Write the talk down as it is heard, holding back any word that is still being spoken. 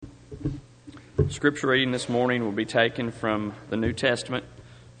Scripture reading this morning will be taken from the New Testament,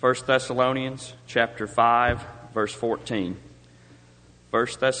 1 Thessalonians chapter 5, verse 14. 1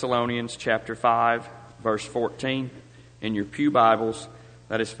 Thessalonians chapter 5, verse 14. In your pew Bibles,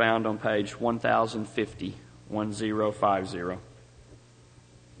 that is found on page 1050, 1050.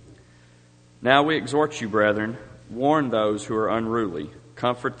 Now we exhort you, brethren, warn those who are unruly,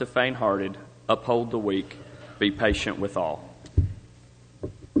 comfort the faint-hearted, uphold the weak, be patient with all.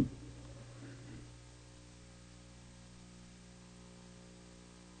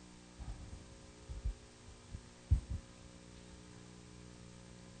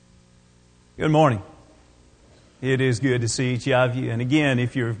 Good morning. It is good to see each of you. And again,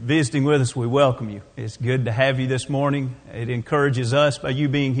 if you're visiting with us, we welcome you. It's good to have you this morning. It encourages us by you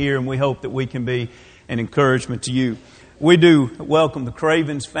being here, and we hope that we can be an encouragement to you. We do welcome the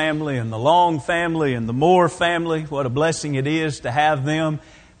Cravens family and the Long family and the Moore family. What a blessing it is to have them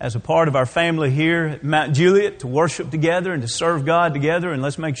as a part of our family here at Mount Juliet to worship together and to serve God together. And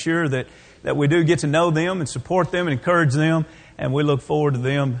let's make sure that we do get to know them and support them and encourage them. And we look forward to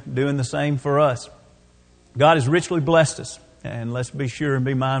them doing the same for us. God has richly blessed us. And let's be sure and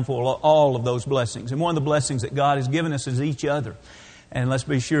be mindful of all of those blessings. And one of the blessings that God has given us is each other. And let's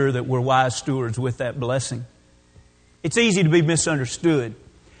be sure that we're wise stewards with that blessing. It's easy to be misunderstood.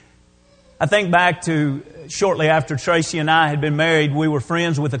 I think back to shortly after Tracy and I had been married, we were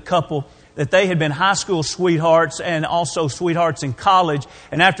friends with a couple that they had been high school sweethearts and also sweethearts in college.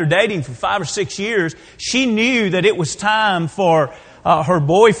 And after dating for 5 or 6 years, she knew that it was time for her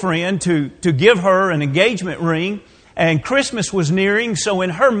boyfriend to give her an engagement ring. And Christmas was nearing, so in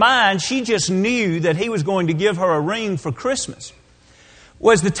her mind, she just knew that he was going to give her a ring for Christmas.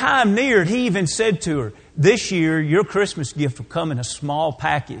 Well, as the time neared, he even said to her, "This year, your Christmas gift will come in a small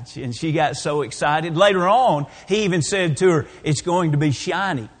package." And she got so excited. Later on, he even said to her, "It's going to be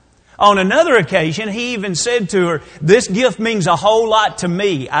shiny." On another occasion, he even said to her, "This gift means a whole lot to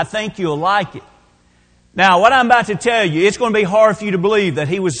me. I think you'll like it." Now, what I'm about to tell you, it's going to be hard for you to believe that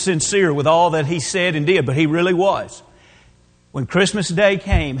he was sincere with all that he said and did, but he really was. When Christmas Day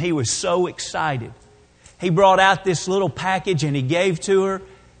came, he was so excited. He brought out this little package and he gave to her,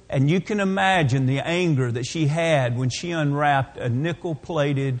 and you can imagine the anger that she had when she unwrapped a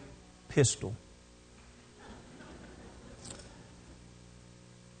nickel-plated pistol.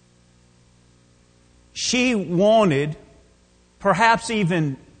 She wanted, perhaps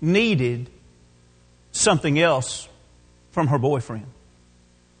even needed, something else from her boyfriend.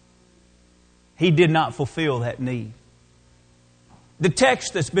 He did not fulfill that need. The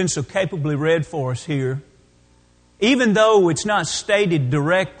text that's been so capably read for us here, even though it's not stated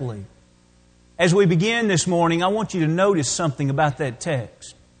directly, as we begin this morning, I want you to notice something about that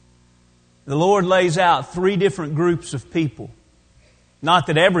text. The Lord lays out 3 different groups of people. Not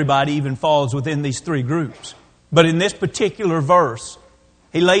that everybody even falls within these 3 groups. But in this particular verse,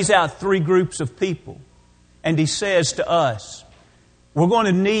 He lays out 3 groups of people. And He says to us, we're going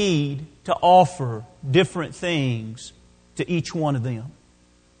to need to offer different things to each one of them.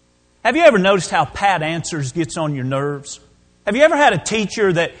 Have you ever noticed how pat answers gets on your nerves? Have you ever had a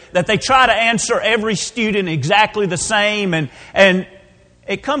teacher that they try to answer every student exactly the same and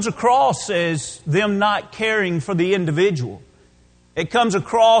it comes across as them not caring for the individual? It comes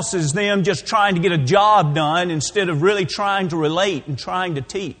across as them just trying to get a job done instead of really trying to relate and trying to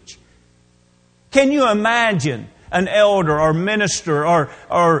teach. Can you imagine an elder or minister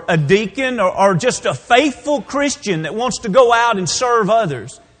or a deacon or just a faithful Christian that wants to go out and serve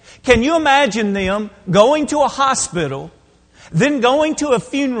others? Can you imagine them going to a hospital, then going to a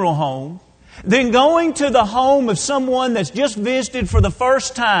funeral home, then going to the home of someone that's just visited for the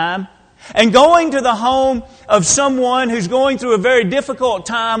first time, and going to the home of someone who's going through a very difficult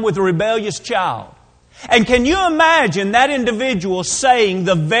time with a rebellious child? And can you imagine that individual saying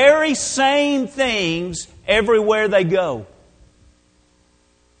the very same things everywhere they go?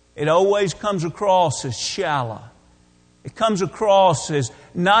 It always comes across as shallow. It comes across as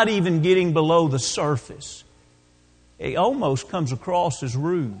not even getting below the surface. It almost comes across as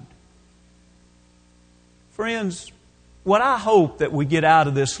rude. Friends, what I hope that we get out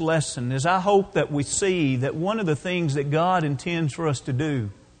of this lesson is I hope that we see that one of the things that God intends for us to do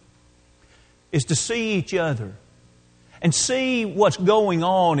is to see each other and see what's going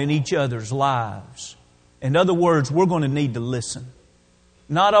on in each other's lives. In other words, we're going to need to listen,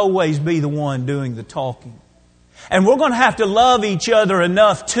 not always be the one doing the talking. And we're going to have to love each other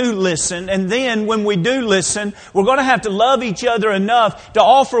enough to listen. And then when we do listen, we're going to have to love each other enough to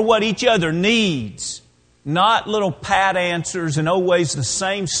offer what each other needs. Not little pat answers and always the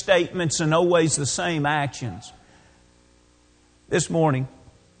same statements and always the same actions. This morning,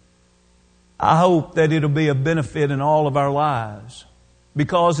 I hope that it'll be a benefit in all of our lives.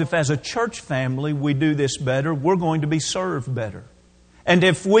 Because if as a church family we do this better, we're going to be served better. And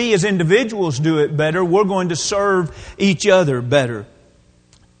if we as individuals do it better, we're going to serve each other better.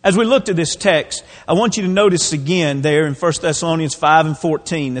 As we look to this text, I want you to notice again there in 1 Thessalonians 5 and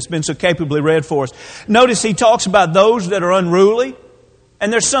 14, that's been so capably read for us. Notice he talks about those that are unruly.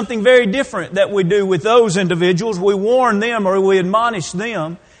 And there's something very different that we do with those individuals. We warn them or we admonish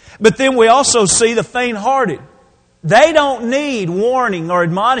them. But then we also see the faint-hearted. They don't need warning or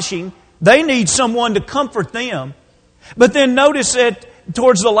admonishing. They need someone to comfort them. But then notice that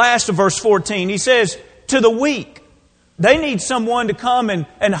towards the last of verse 14, he says, to the weak. They need someone to come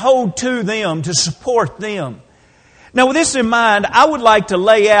and hold to them, to support them. Now with this in mind, I would like to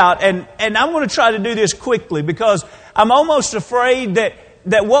lay out, and I'm going to try to do this quickly because I'm almost afraid that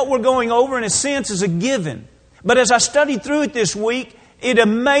what we're going over in a sense is a given. But as I studied through it this week, it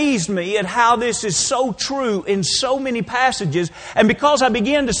amazed me at how this is so true in so many passages. And because I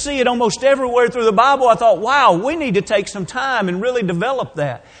began to see it almost everywhere through the Bible, I thought, wow, we need to take some time and really develop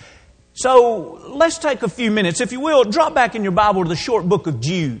that. So let's take a few minutes. If you will, drop back in your Bible to the short book of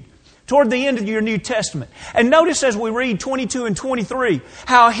Jude, toward the end of your New Testament. And notice as we read 22 and 23,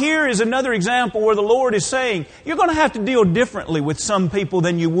 how here is another example where the Lord is saying, you're going to have to deal differently with some people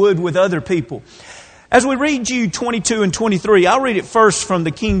than you would with other people. As we read Jude 22 and 23, I'll read it first from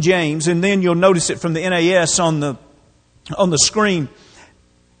the King James, and then you'll notice it from the NAS on the screen.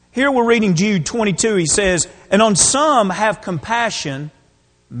 Here we're reading Jude 22. He says, and on some have compassion,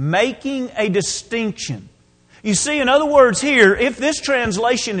 making a distinction. You see, in other words here, if this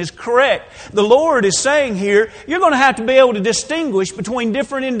translation is correct, the Lord is saying here, you're going to have to be able to distinguish between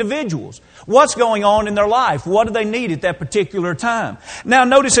different individuals. What's going on in their life? What do they need at that particular time? Now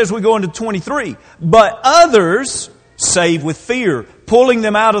notice as we go into 23, but others save with fear, pulling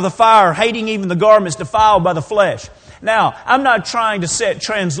them out of the fire, hating even the garments defiled by the flesh. Now, I'm not trying to set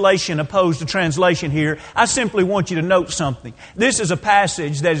translation opposed to translation here. I simply want you to note something. This is a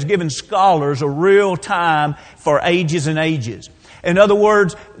passage that has given scholars a real time for ages and ages. In other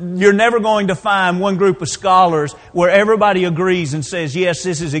words, you're never going to find one group of scholars where everybody agrees and says, yes,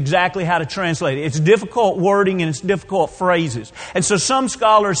 this is exactly how to translate it. It's difficult wording and it's difficult phrases. And so some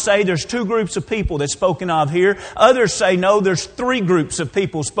scholars say there's two groups of people that's spoken of here. Others say, no, there's three groups of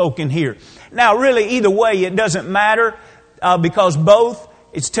people spoken here. Now, really, either way, it doesn't matter because both,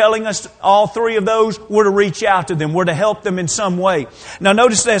 it's telling us all three of those, we're to reach out to them. We're to help them in some way. Now,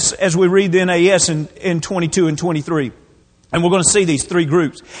 notice this as we read the NAS in 22 and 23. And we're going to see these three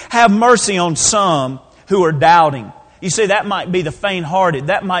groups. Have mercy on some who are doubting. You see, that might be the faint-hearted.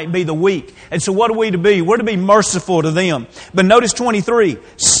 That might be the weak. And so what are we to be? We're to be merciful to them. But notice 23.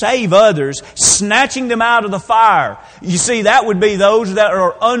 Save others, snatching them out of the fire. You see, that would be those that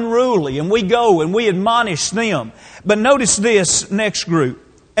are unruly. And we go and we admonish them. But notice this next group.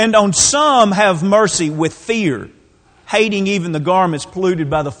 And on some have mercy with fear, hating even the garments polluted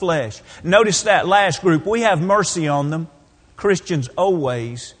by the flesh. Notice that last group. We have mercy on them. Christians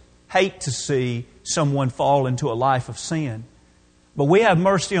always hate to see someone fall into a life of sin. But we have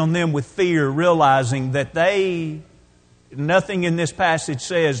mercy on them with fear, realizing that nothing in this passage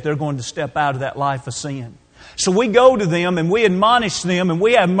says they're going to step out of that life of sin. So we go to them and we admonish them and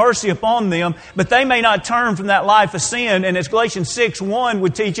we have mercy upon them, but they may not turn from that life of sin. And as Galatians 6:1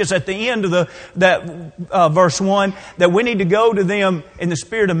 would teach us at the end of verse 1, that we need to go to them in the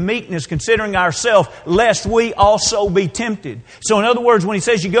spirit of meekness, considering ourselves, lest we also be tempted. So in other words, when he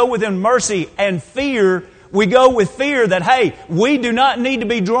says you go with them mercy and fear, we go with fear that, hey, we do not need to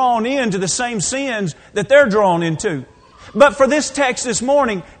be drawn into the same sins that they're drawn into. But for this text this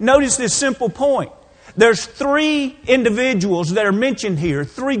morning, notice this simple point. There's three individuals that are mentioned here,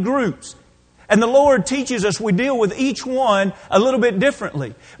 three groups. And the Lord teaches us we deal with each one a little bit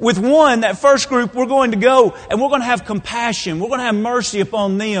differently. With one, that first group, we're going to go and we're going to have compassion. We're going to have mercy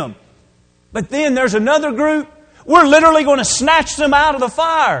upon them. But then there's another group, we're literally going to snatch them out of the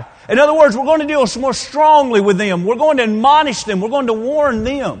fire. In other words, we're going to deal more strongly with them. We're going to admonish them. We're going to warn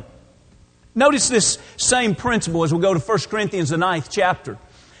them. Notice this same principle as we go to 1 Corinthians, the 9th chapter.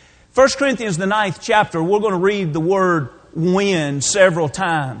 1 Corinthians, the 9th chapter, we're going to read the word when several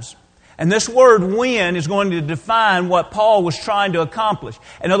times. And this word when is going to define what Paul was trying to accomplish.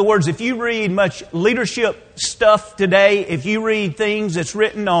 In other words, if you read much leadership stuff today, if you read things that's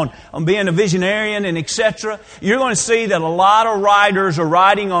written on being a visionarian and etc., you're going to see that a lot of writers are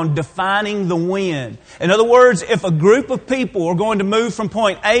writing on defining the when. In other words, if a group of people are going to move from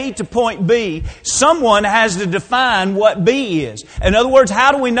point A to point B, someone has to define what B is. In other words,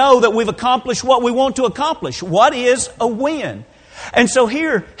 how do we know that we've accomplished what we want to accomplish? What is a when? And so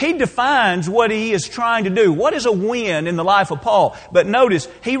here, he defines what he is trying to do. What is a win in the life of Paul? But notice,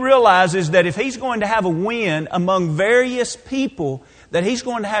 he realizes that if he's going to have a win among various people, that he's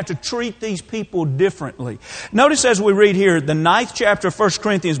going to have to treat these people differently. Notice as we read here, the 9th chapter of 1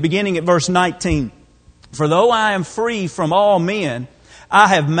 Corinthians, beginning at verse 19. For though I am free from all men, I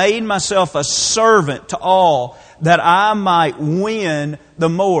have made myself a servant to all, that I might win the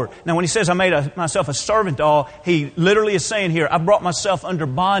more. Now when he says I made myself a servant to all, he literally is saying here, I brought myself under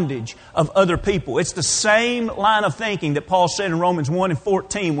bondage of other people. It's the same line of thinking that Paul said in Romans 1 and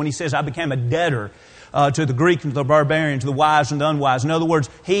 14 when he says I became a debtor to the Greek and to the barbarian, to the wise and the unwise. In other words,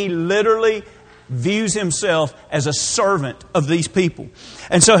 he literally views himself as a servant of these people.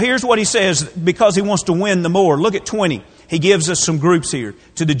 And so here's what he says, because he wants to win the more. Look at 20. He gives us some groups here.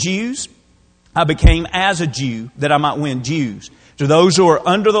 To the Jews, I became as a Jew, that I might win Jews. To those who are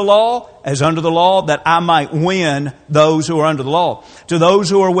under the law, as under the law, that I might win those who are under the law. To those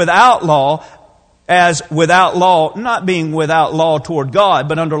who are without law, as without law, not being without law toward God,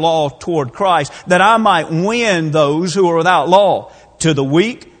 but under law toward Christ, that I might win those who are without law. To the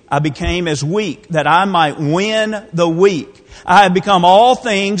weak, I became as weak, that I might win the weak. I have become all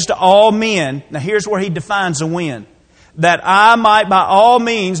things to all men. Now here's where he defines a win. That I might by all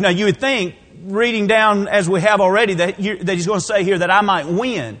means, now you would think, reading down as we have already, that he's going to say here that I might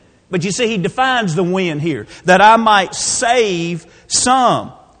win. But you see, he defines the win here. That I might save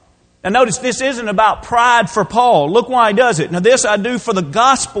some. Now notice, this isn't about pride for Paul. Look why he does it. Now this I do for the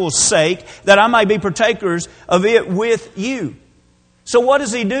gospel's sake, that I might be partakers of it with you. So what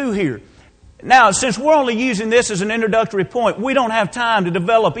does he do here? Now, since we're only using this as an introductory point, we don't have time to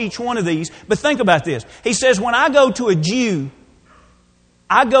develop each one of these. But think about this. He says, when I go to a Jew,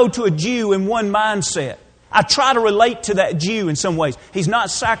 I go to a Jew in one mindset. I try to relate to that Jew in some ways. He's not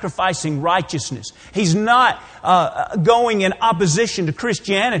sacrificing righteousness. He's not going in opposition to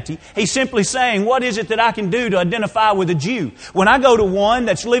Christianity. He's simply saying, what is it that I can do to identify with a Jew? When I go to one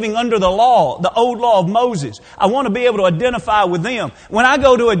that's living under the law, the old law of Moses, I want to be able to identify with them. When I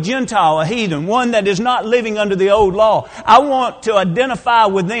go to a Gentile, a heathen, one that is not living under the old law, I want to identify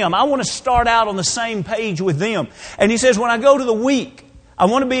with them. I want to start out on the same page with them. And he says, when I go to the weak, I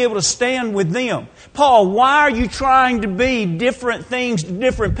want to be able to stand with them. Paul, why are you trying to be different things to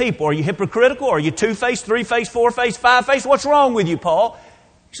different people? Are you hypocritical? Are you two-faced, three-faced, four-faced, five-faced? What's wrong with you, Paul?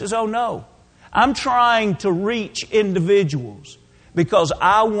 He says, oh no. I'm trying to reach individuals because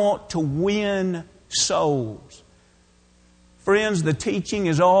I want to win souls. Friends, the teaching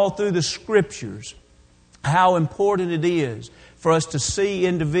is all through the Scriptures how important it is for us to see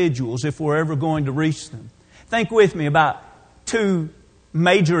individuals if we're ever going to reach them. Think with me about two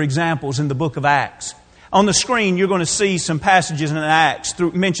major examples in the book of Acts. On the screen, you're going to see some passages in Acts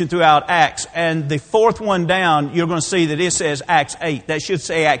mentioned throughout Acts. And the fourth one down, you're going to see that it says Acts 8. That should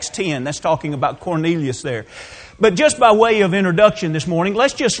say Acts 10. That's talking about Cornelius there. But just by way of introduction this morning,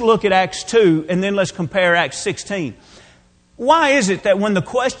 let's just look at Acts 2 and then let's compare Acts 16. Why is it that when the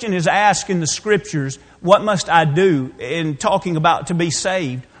question is asked in the Scriptures, what must I do in talking about to be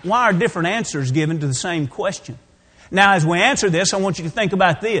saved, why are different answers given to the same question? Now, as we answer this, I want you to think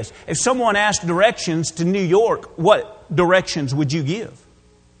about this. If someone asked directions to New York, what directions would you give?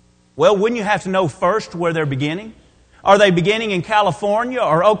 Well, wouldn't you have to know first where they're beginning? Are they beginning in California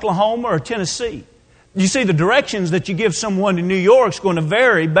or Oklahoma or Tennessee? You see, the directions that you give someone to New York is going to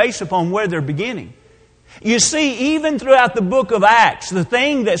vary based upon where they're beginning. You see, even throughout the book of Acts, the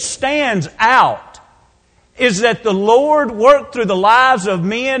thing that stands out is that the Lord worked through the lives of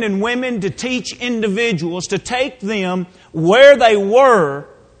men and women to teach individuals, to take them where they were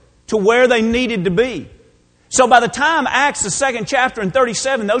to where they needed to be. So by the time Acts, the 2nd chapter and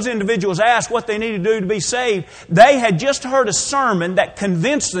 37, those individuals asked what they needed to do to be saved, they had just heard a sermon that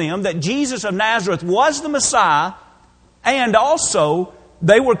convinced them that Jesus of Nazareth was the Messiah, and also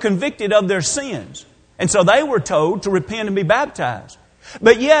they were convicted of their sins. And so they were told to repent and be baptized.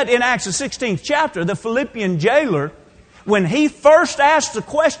 But yet in Acts the 16th chapter, the Philippian jailer, when he first asked the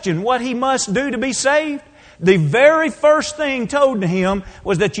question what he must do to be saved, the very first thing told to him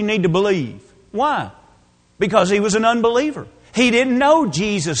was that you need to believe. Why? Because he was an unbeliever. He didn't know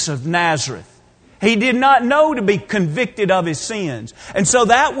Jesus of Nazareth. He did not know to be convicted of his sins. And so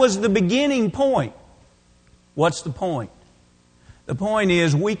that was the beginning point. What's the point? The point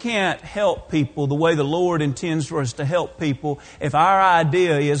is, we can't help people the way the Lord intends for us to help people if our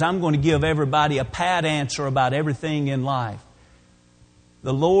idea is I'm going to give everybody a pat answer about everything in life.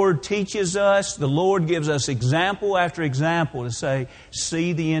 The Lord teaches us, the Lord gives us example after example to say,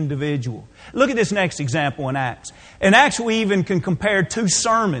 see the individual. Look at this next example in Acts. In Acts, we even can compare two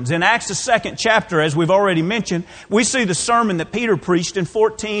sermons. In Acts, the 2nd chapter, as we've already mentioned, we see the sermon that Peter preached in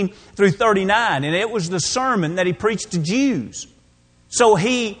 14 through 39. And it was the sermon that he preached to Jews. So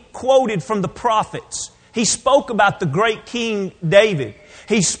he quoted from the prophets. He spoke about the great King David.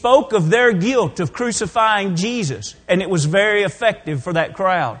 He spoke of their guilt of crucifying Jesus, and it was very effective for that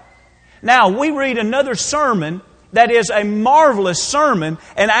crowd. Now, we read another sermon that is a marvelous sermon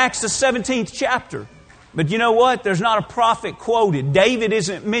in Acts the 17th chapter. But you know what? There's not a prophet quoted. David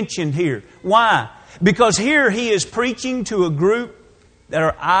isn't mentioned here. Why? Because here he is preaching to a group that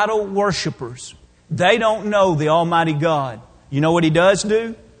are idol worshipers. They don't know the Almighty God. You know what he does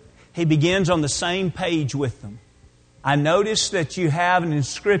do? He begins on the same page with them. I notice that you have an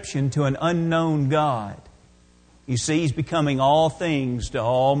inscription to an unknown God. You see, He's becoming all things to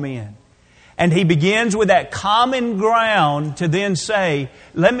all men. And he begins with that common ground to then say,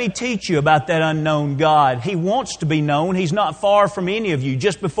 let me teach you about that unknown God. He wants to be known. He's not far from any of you.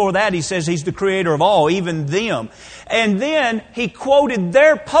 Just before that, he says He's the creator of all, even them. And then he quoted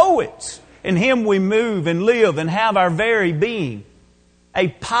their poets. In Him we move and live and have our very being. A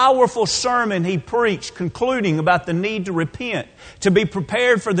powerful sermon he preached, concluding about the need to repent, to be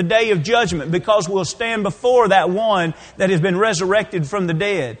prepared for the day of judgment, because we'll stand before that one that has been resurrected from the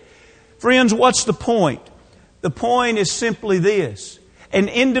dead. Friends, what's the point? The point is simply this. In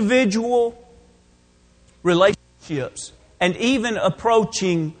individual relationships and even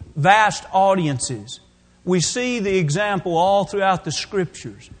approaching vast audiences, we see the example all throughout the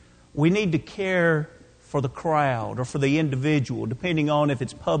Scriptures. We need to care for the crowd or for the individual, depending on if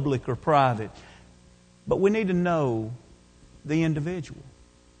it's public or private. But we need to know the individual.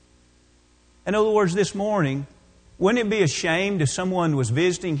 In other words, this morning, wouldn't it be ashamed if someone was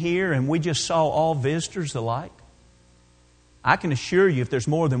visiting here and we just saw all visitors alike? I can assure you, if there's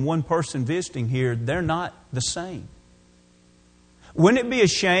more than one person visiting here, they're not the same. Wouldn't it be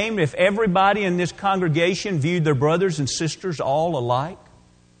ashamed if everybody in this congregation viewed their brothers and sisters all alike?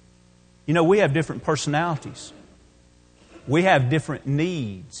 You know, we have different personalities. We have different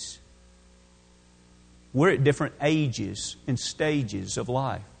needs. We're at different ages and stages of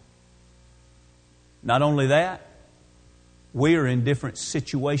life. Not only that, we are in different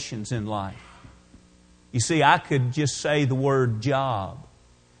situations in life. You see, I could just say the word job,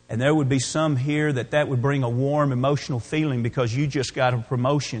 and there would be some here that would bring a warm emotional feeling because you just got a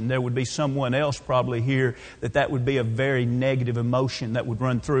promotion. There would be someone else probably here that would be a very negative emotion that would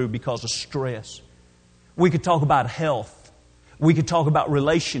run through because of stress. We could talk about health. We could talk about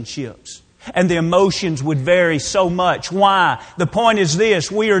relationships. And the emotions would vary so much. Why? The point is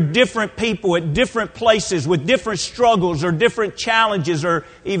this: we are different people at different places with different struggles or different challenges or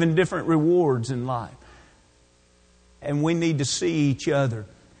even different rewards in life. And we need to see each other.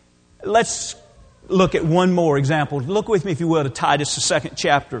 Let's look at one more example. Look with me, if you will, to Titus, the 2nd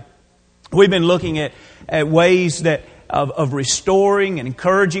chapter. We've been looking at ways of restoring and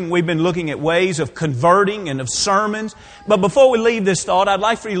encouraging. We've been looking at ways of converting and of sermons. But before we leave this thought, I'd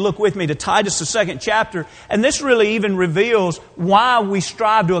like for you to look with me to Titus, the 2nd chapter. And this really even reveals why we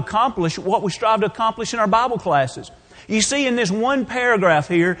strive to accomplish what we strive to accomplish in our Bible classes. You see, in this one paragraph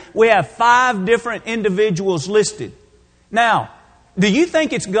here, we have 5 different individuals listed. Now, do you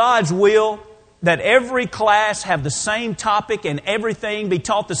think it's God's will that every class have the same topic and everything be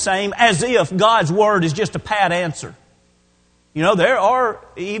taught the same, as if God's Word is just a pat answer? You know, there are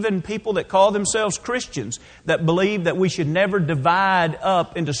even people that call themselves Christians that believe that we should never divide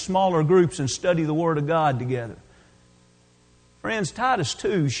up into smaller groups and study the Word of God together. Friends, Titus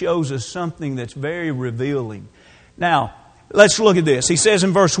 2 shows us something that's very revealing. Now, let's look at this. He says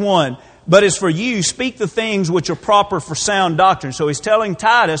in verse 1, "But as for you, speak the things which are proper for sound doctrine." So he's telling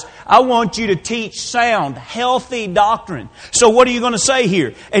Titus, I want you to teach sound, healthy doctrine. So what are you going to say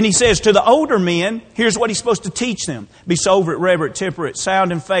here? And he says to the older men, here's what he's supposed to teach them. Be sober, reverent, temperate,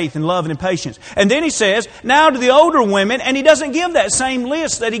 sound in faith, and love, and in patience. And then he says, now to the older women, and he doesn't give that same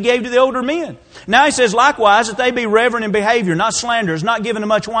list that he gave to the older men. Now he says, likewise, that they be reverent in behavior, not slanderers, not given to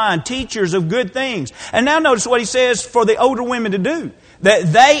much wine, teachers of good things. And now notice what he says for the older women to do.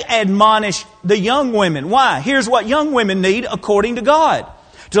 That they admonish the young women. Why? Here's what young women need according to God.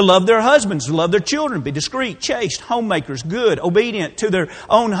 to love their husbands, to love their children, be discreet, chaste, homemakers, good, obedient to their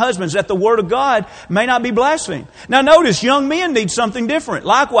own husbands, that the word of God may not be blasphemed. Now notice, young men need something different.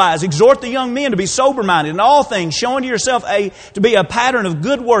 Likewise, exhort the young men to be sober-minded in all things, showing to yourself to be a pattern of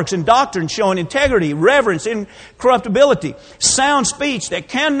good works and doctrine, showing integrity, reverence, incorruptibility, sound speech that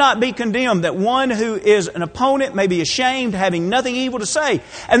cannot be condemned, that one who is an opponent may be ashamed, having nothing evil to say.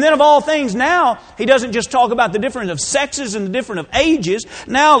 And then of all things, now he doesn't just talk about the difference of sexes and the difference of ages.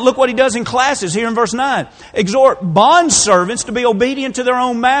 Now look what he does in classes here in verse 9. Exhort bondservants to be obedient to their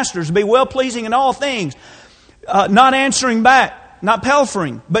own masters, to be well-pleasing in all things, not answering back, not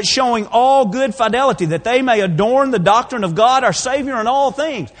pilfering, but showing all good fidelity, that they may adorn the doctrine of God our Savior in all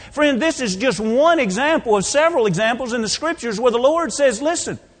things. Friend, this is just one example of several examples in the Scriptures where the Lord says,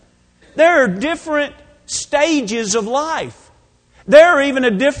 listen, there are different stages of life. There are even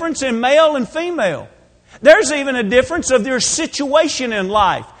a difference in male and female. There's even a difference of their situation in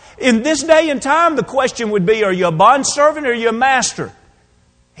life. In this day and time, the question would be, are you a bondservant or are you a master?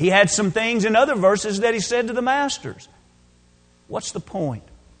 He had some things in other verses that he said to the masters. What's the point?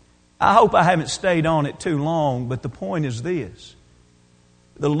 I hope I haven't stayed on it too long, but the point is this.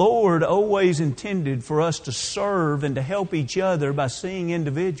 The Lord always intended for us to serve and to help each other by seeing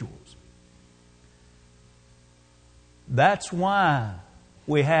individuals. That's why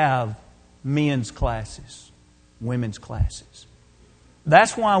we have men's classes, women's classes.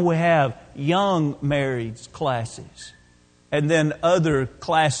 That's why we have young married classes, and then other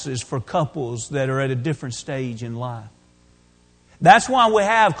classes for couples that are at a different stage in life. That's why we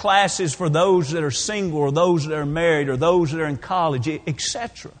have classes for those that are single or those that are married or those that are in college,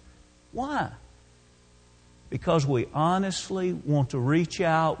 etc. Why? Because we honestly want to reach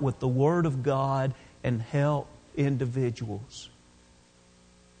out with the Word of God and help individuals.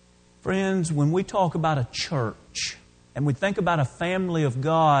 Friends, when we talk about a church and we think about a family of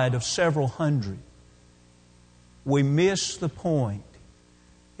God of several hundred, we miss the point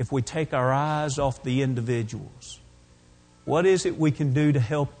if we take our eyes off the individuals. What is it we can do to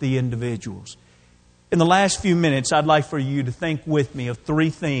help the individuals? In the last few minutes, I'd like for you to think with me of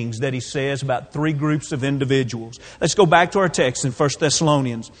three things that he says about three groups of individuals. Let's go back to our text in 1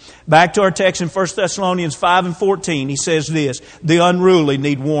 Thessalonians. Back to our text in 1 Thessalonians 5 and 14. He says this, the unruly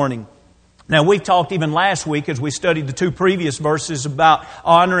need warning. Now, we talked even last week as we studied the two previous verses about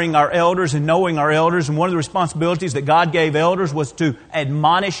honoring our elders and knowing our elders. And one of the responsibilities that God gave elders was to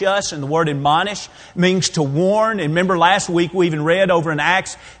admonish us. And the word admonish means to warn. And remember last week we even read over in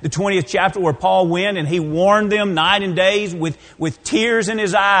Acts, the 20th chapter, where Paul went and he warned them night and days with tears in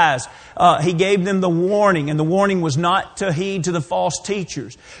his eyes. He gave them the warning, and the warning was not to heed to the false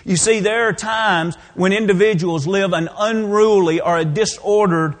teachers. You see, there are times when individuals live an unruly or a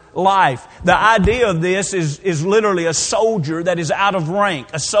disordered life. The idea of this is literally a soldier that is out of rank,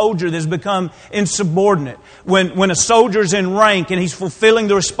 a soldier that's become insubordinate. When a soldier's in rank and he's fulfilling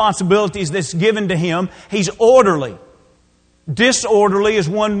the responsibilities that's given to him, he's orderly. Disorderly is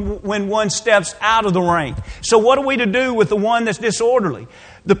when one steps out of the rank. So what are we to do with the one that's disorderly?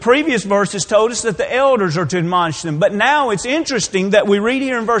 The previous verses told us that the elders are to admonish them. But now it's interesting that we read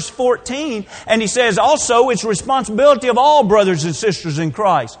here in verse 14, and he says also it's responsibility of all brothers and sisters in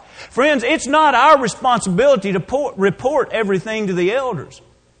Christ. Friends, it's not our responsibility to report everything to the elders.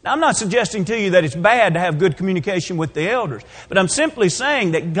 Now, I'm not suggesting to you that it's bad to have good communication with the elders, but I'm simply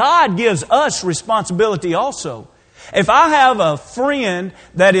saying that God gives us responsibility also. If I have a friend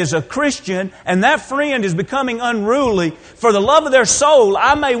that is a Christian and that friend is becoming unruly, for the love of their soul,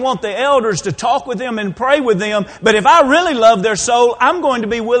 I may want the elders to talk with them and pray with them. But if I really love their soul, I'm going to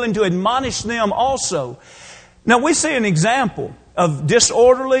be willing to admonish them also. Now we see an example of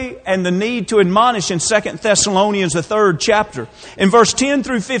disorderly and the need to admonish in 2 Thessalonians, the 3rd chapter. In verse 10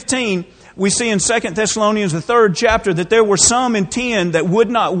 through 15, we see in 2 Thessalonians, the 3rd chapter, that there were some in 10 that would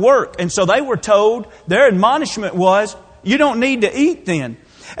not work. And so they were told, their admonishment was, you don't need to eat then.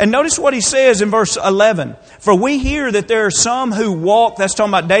 And notice what he says in verse 11. For we hear that there are some who walk, that's talking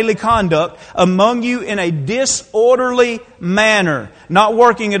about daily conduct, among you in a disorderly manner, not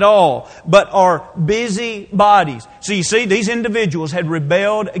working at all, but are busy bodies. So you see, these individuals had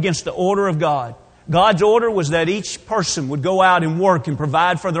rebelled against the order of God. God's order was that each person would go out and work and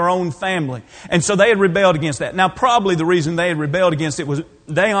provide for their own family. And so they had rebelled against that. Now, probably the reason they had rebelled against it was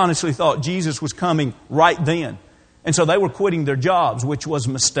they honestly thought Jesus was coming right then. And so they were quitting their jobs, which was a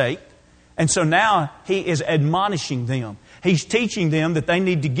mistake. And so now he is admonishing them. He's teaching them that they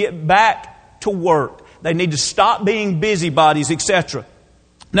need to get back to work. They need to stop being busybodies, etc.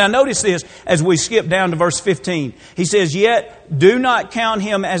 Now notice this as we skip down to verse 15. He says, yet do not count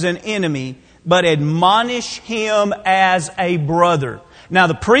him as an enemy, but admonish him as a brother. Now,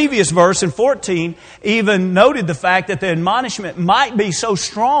 the previous verse in 14 even noted the fact that the admonishment might be so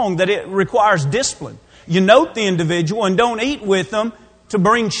strong that it requires discipline. You note the individual and don't eat with them to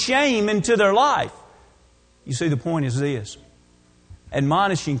bring shame into their life. You see, the point is this.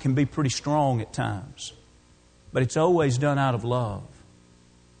 Admonishing can be pretty strong at times, but it's always done out of love.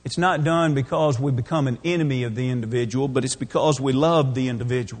 It's not done because we become an enemy of the individual, but it's because we love the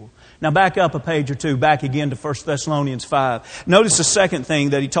individual. Now back up a page or two, back again to 1 Thessalonians 5. Notice the second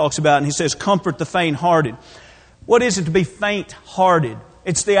thing that he talks about, and he says, comfort the faint-hearted. What is it to be faint-hearted?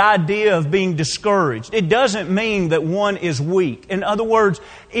 It's the idea of being discouraged. It doesn't mean that one is weak. In other words,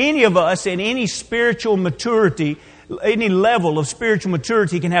 any of us in any spiritual maturity, any level of spiritual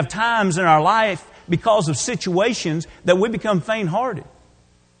maturity can have times in our life because of situations that we become faint-hearted.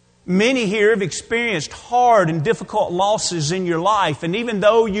 Many here have experienced hard and difficult losses in your life, and even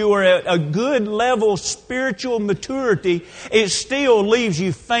though you are at a good level of spiritual maturity, it still leaves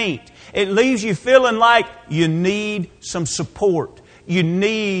you faint. It leaves you feeling like you need some support. You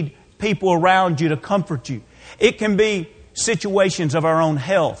need people around you to comfort you. It can be situations of our own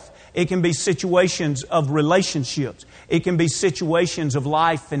health. It can be situations of relationships. It can be situations of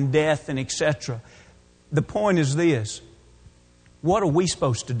life and death and etc. The point is this. What are we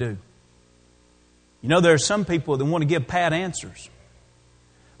supposed to do? You know, there are some people that want to give pat answers.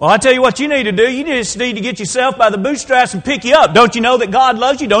 Well, I tell you what you need to do. You just need to get yourself by the bootstraps and pick you up. Don't you know that God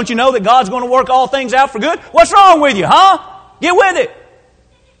loves you? Don't you know that God's going to work all things out for good? What's wrong with you, huh? Get with it.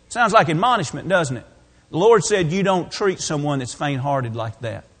 Sounds like admonishment, doesn't it? The Lord said you don't treat someone that's faint-hearted like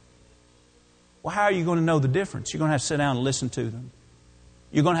that. Well, how are you going to know the difference? You're going to have to sit down and listen to them.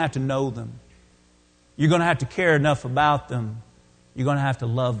 You're going to have to know them. You're going to have to care enough about them. You're going to have to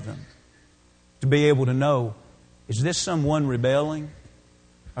love them to be able to know, is this someone rebelling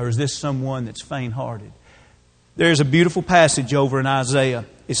or is this someone that's faint-hearted? There's a beautiful passage over in Isaiah.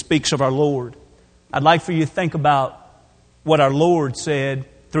 It speaks of our Lord. I'd like for you to think about what our Lord said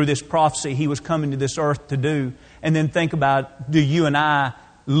through this prophecy He was coming to this earth to do, and then think about, do you and I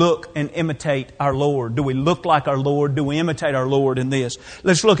look and imitate our Lord? Do we look like our Lord? Do we imitate our Lord in this?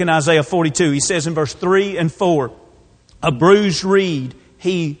 Let's look in Isaiah 42. He says in verse 3 and 4, a bruised reed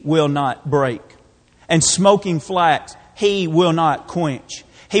He will not break, and smoking flax He will not quench.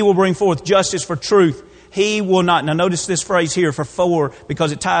 He will bring forth justice for truth. He will not. Now notice this phrase here for 4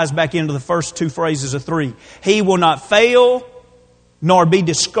 because it ties back into the first 2 phrases of 3. He will not fail nor be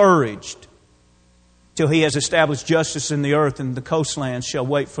discouraged till He has established justice in the earth, and the coastlands shall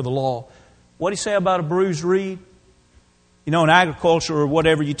wait for the law. What did He say about a bruised reed? You know, in agriculture or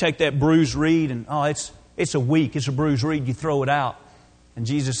whatever, you take that bruised reed and, it's a bruised reed, you throw it out. And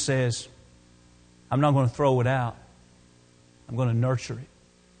Jesus says, I'm not going to throw it out. I'm going to nurture it.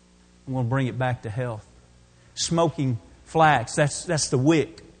 I'm going to bring it back to health. Smoking flax, that's the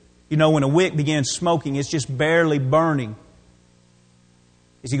wick. You know, when a wick begins smoking, it's just barely burning.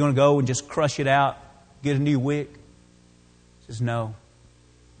 Is He going to go and just crush it out, get a new wick? He says, no.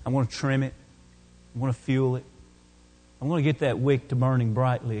 I'm going to trim it. I'm going to fuel it. I'm going to get that wick to burning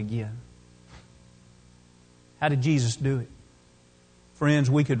brightly again. How did Jesus do it? Friends,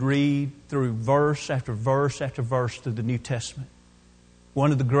 we could read through verse after verse after verse through the New Testament.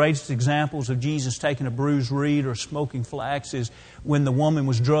 One of the greatest examples of Jesus taking a bruised reed or smoking flax is when the woman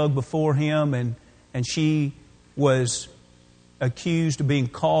was drugged before Him and she was accused of being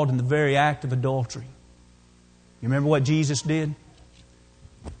caught in the very act of adultery. You remember what Jesus did?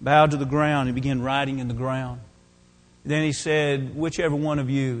 Bowed to the ground and began writing in the ground. Then He said, whichever one of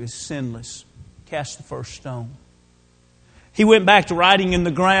you is sinless, cast the first stone. He went back to writing in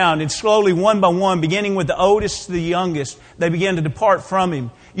the ground, and slowly, one by one, beginning with the oldest to the youngest, they began to depart from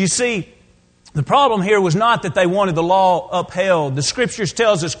Him. You see, the problem here was not that they wanted the law upheld. The Scriptures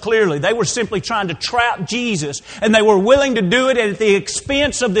tells us clearly they were simply trying to trap Jesus, and they were willing to do it at the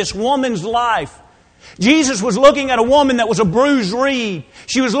expense of this woman's life. Jesus was looking at a woman that was a bruised reed.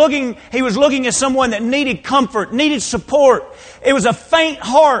 He was looking at someone that needed comfort, needed support. It was a faint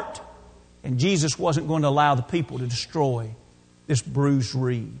heart. And Jesus wasn't going to allow the people to destroy this bruised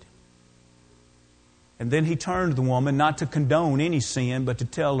reed. And then He turned to the woman, not to condone any sin, but to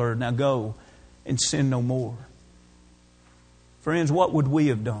tell her, now go and sin no more. Friends, what would we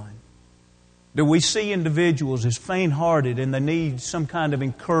have done? Do we see individuals as faint-hearted and they need some kind of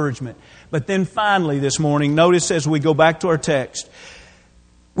encouragement? But then finally this morning, notice as we go back to our text,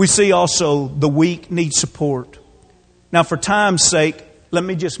 we see also the weak need support. Now for time's sake, let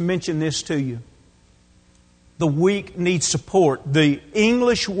me just mention this to you. The weak need support. The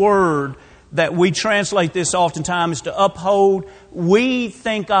English word that we translate this oftentimes is to uphold. We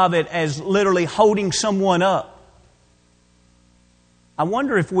think of it as literally holding someone up. I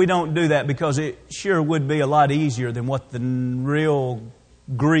wonder if we don't do that because it sure would be a lot easier than what the real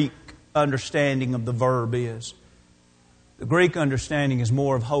Greek understanding of the verb is. The Greek understanding is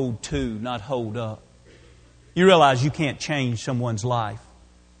more of hold to, not hold up. You realize you can't change someone's life.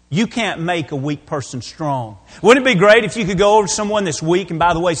 You can't make a weak person strong. Wouldn't it be great if you could go over to someone that's weak? And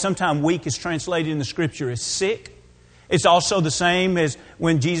by the way, sometimes weak is translated in the Scripture as sick. It's also the same as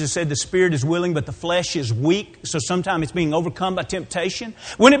when Jesus said the spirit is willing but the flesh is weak. So sometimes it's being overcome by temptation.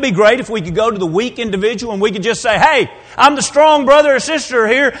 Wouldn't it be great if we could go to the weak individual and we could just say, hey, I'm the strong brother or sister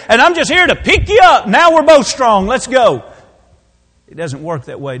here and I'm just here to pick you up. Now we're both strong. Let's go. It doesn't work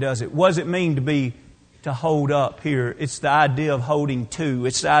that way, does it? What does it mean to hold up here? It's the idea of holding to.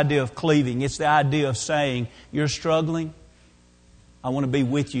 It's the idea of cleaving. It's the idea of saying, you're struggling. I want to be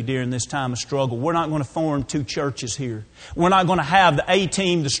with you during this time of struggle. We're not going to form two churches here. We're not going to have the A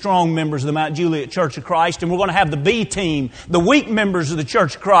team, the strong members of the Mount Juliet Church of Christ, and we're going to have the B team, the weak members of the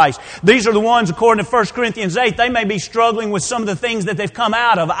Church of Christ. These are the ones, according to 1 Corinthians 8, they may be struggling with some of the things that they've come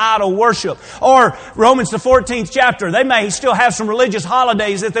out of, idol worship. Or Romans the 14th chapter, they may still have some religious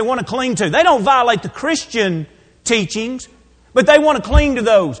holidays that they want to cling to. They don't violate the Christian teachings, but they want to cling to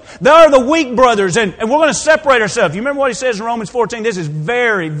those. They are the weak brothers, and we're going to separate ourselves. You remember what he says in Romans 14? This is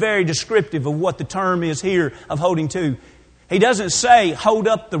very, very descriptive of what the term is here of holding to. He doesn't say, hold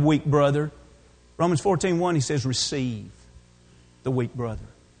up the weak brother. Romans 14:1, he says, receive the weak brother.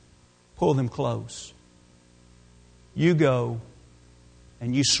 Pull them close. You go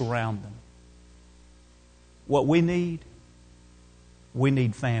and you surround them. What we need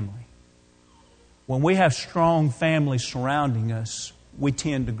family. When we have strong families surrounding us, we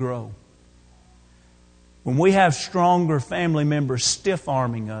tend to grow. When we have stronger family members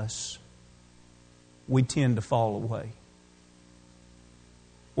stiff-arming us, we tend to fall away.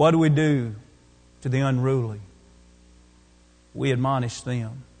 What do we do to the unruly? We admonish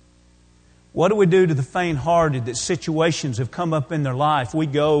them. What do we do to the faint-hearted that situations have come up in their life? We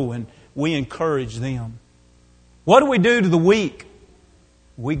go and we encourage them. What do we do to the weak?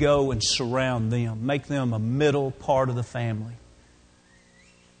 We go and surround them, make them a middle part of the family.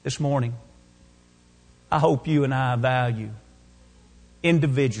 This morning, I hope you and I value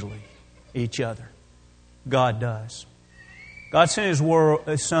individually each other. God does. God sent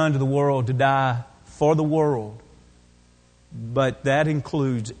His Son to the world to die for the world, but that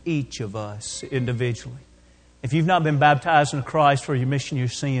includes each of us individually. If you've not been baptized into Christ for your remission of your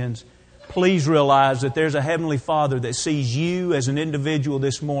sins, please realize that there's a Heavenly Father that sees you as an individual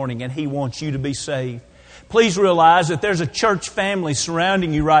this morning and He wants you to be saved. Please realize that there's a church family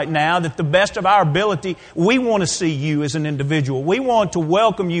surrounding you right now that the best of our ability, we want to see you as an individual. We want to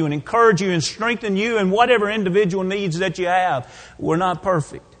welcome you and encourage you and strengthen you in whatever individual needs that you have. We're not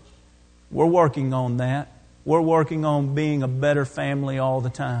perfect. We're working on that. We're working on being a better family all the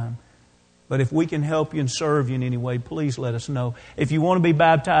time. But if we can help you and serve you in any way, please let us know. If you want to be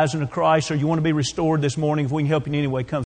baptized into Christ or you want to be restored this morning, if we can help you in any way, come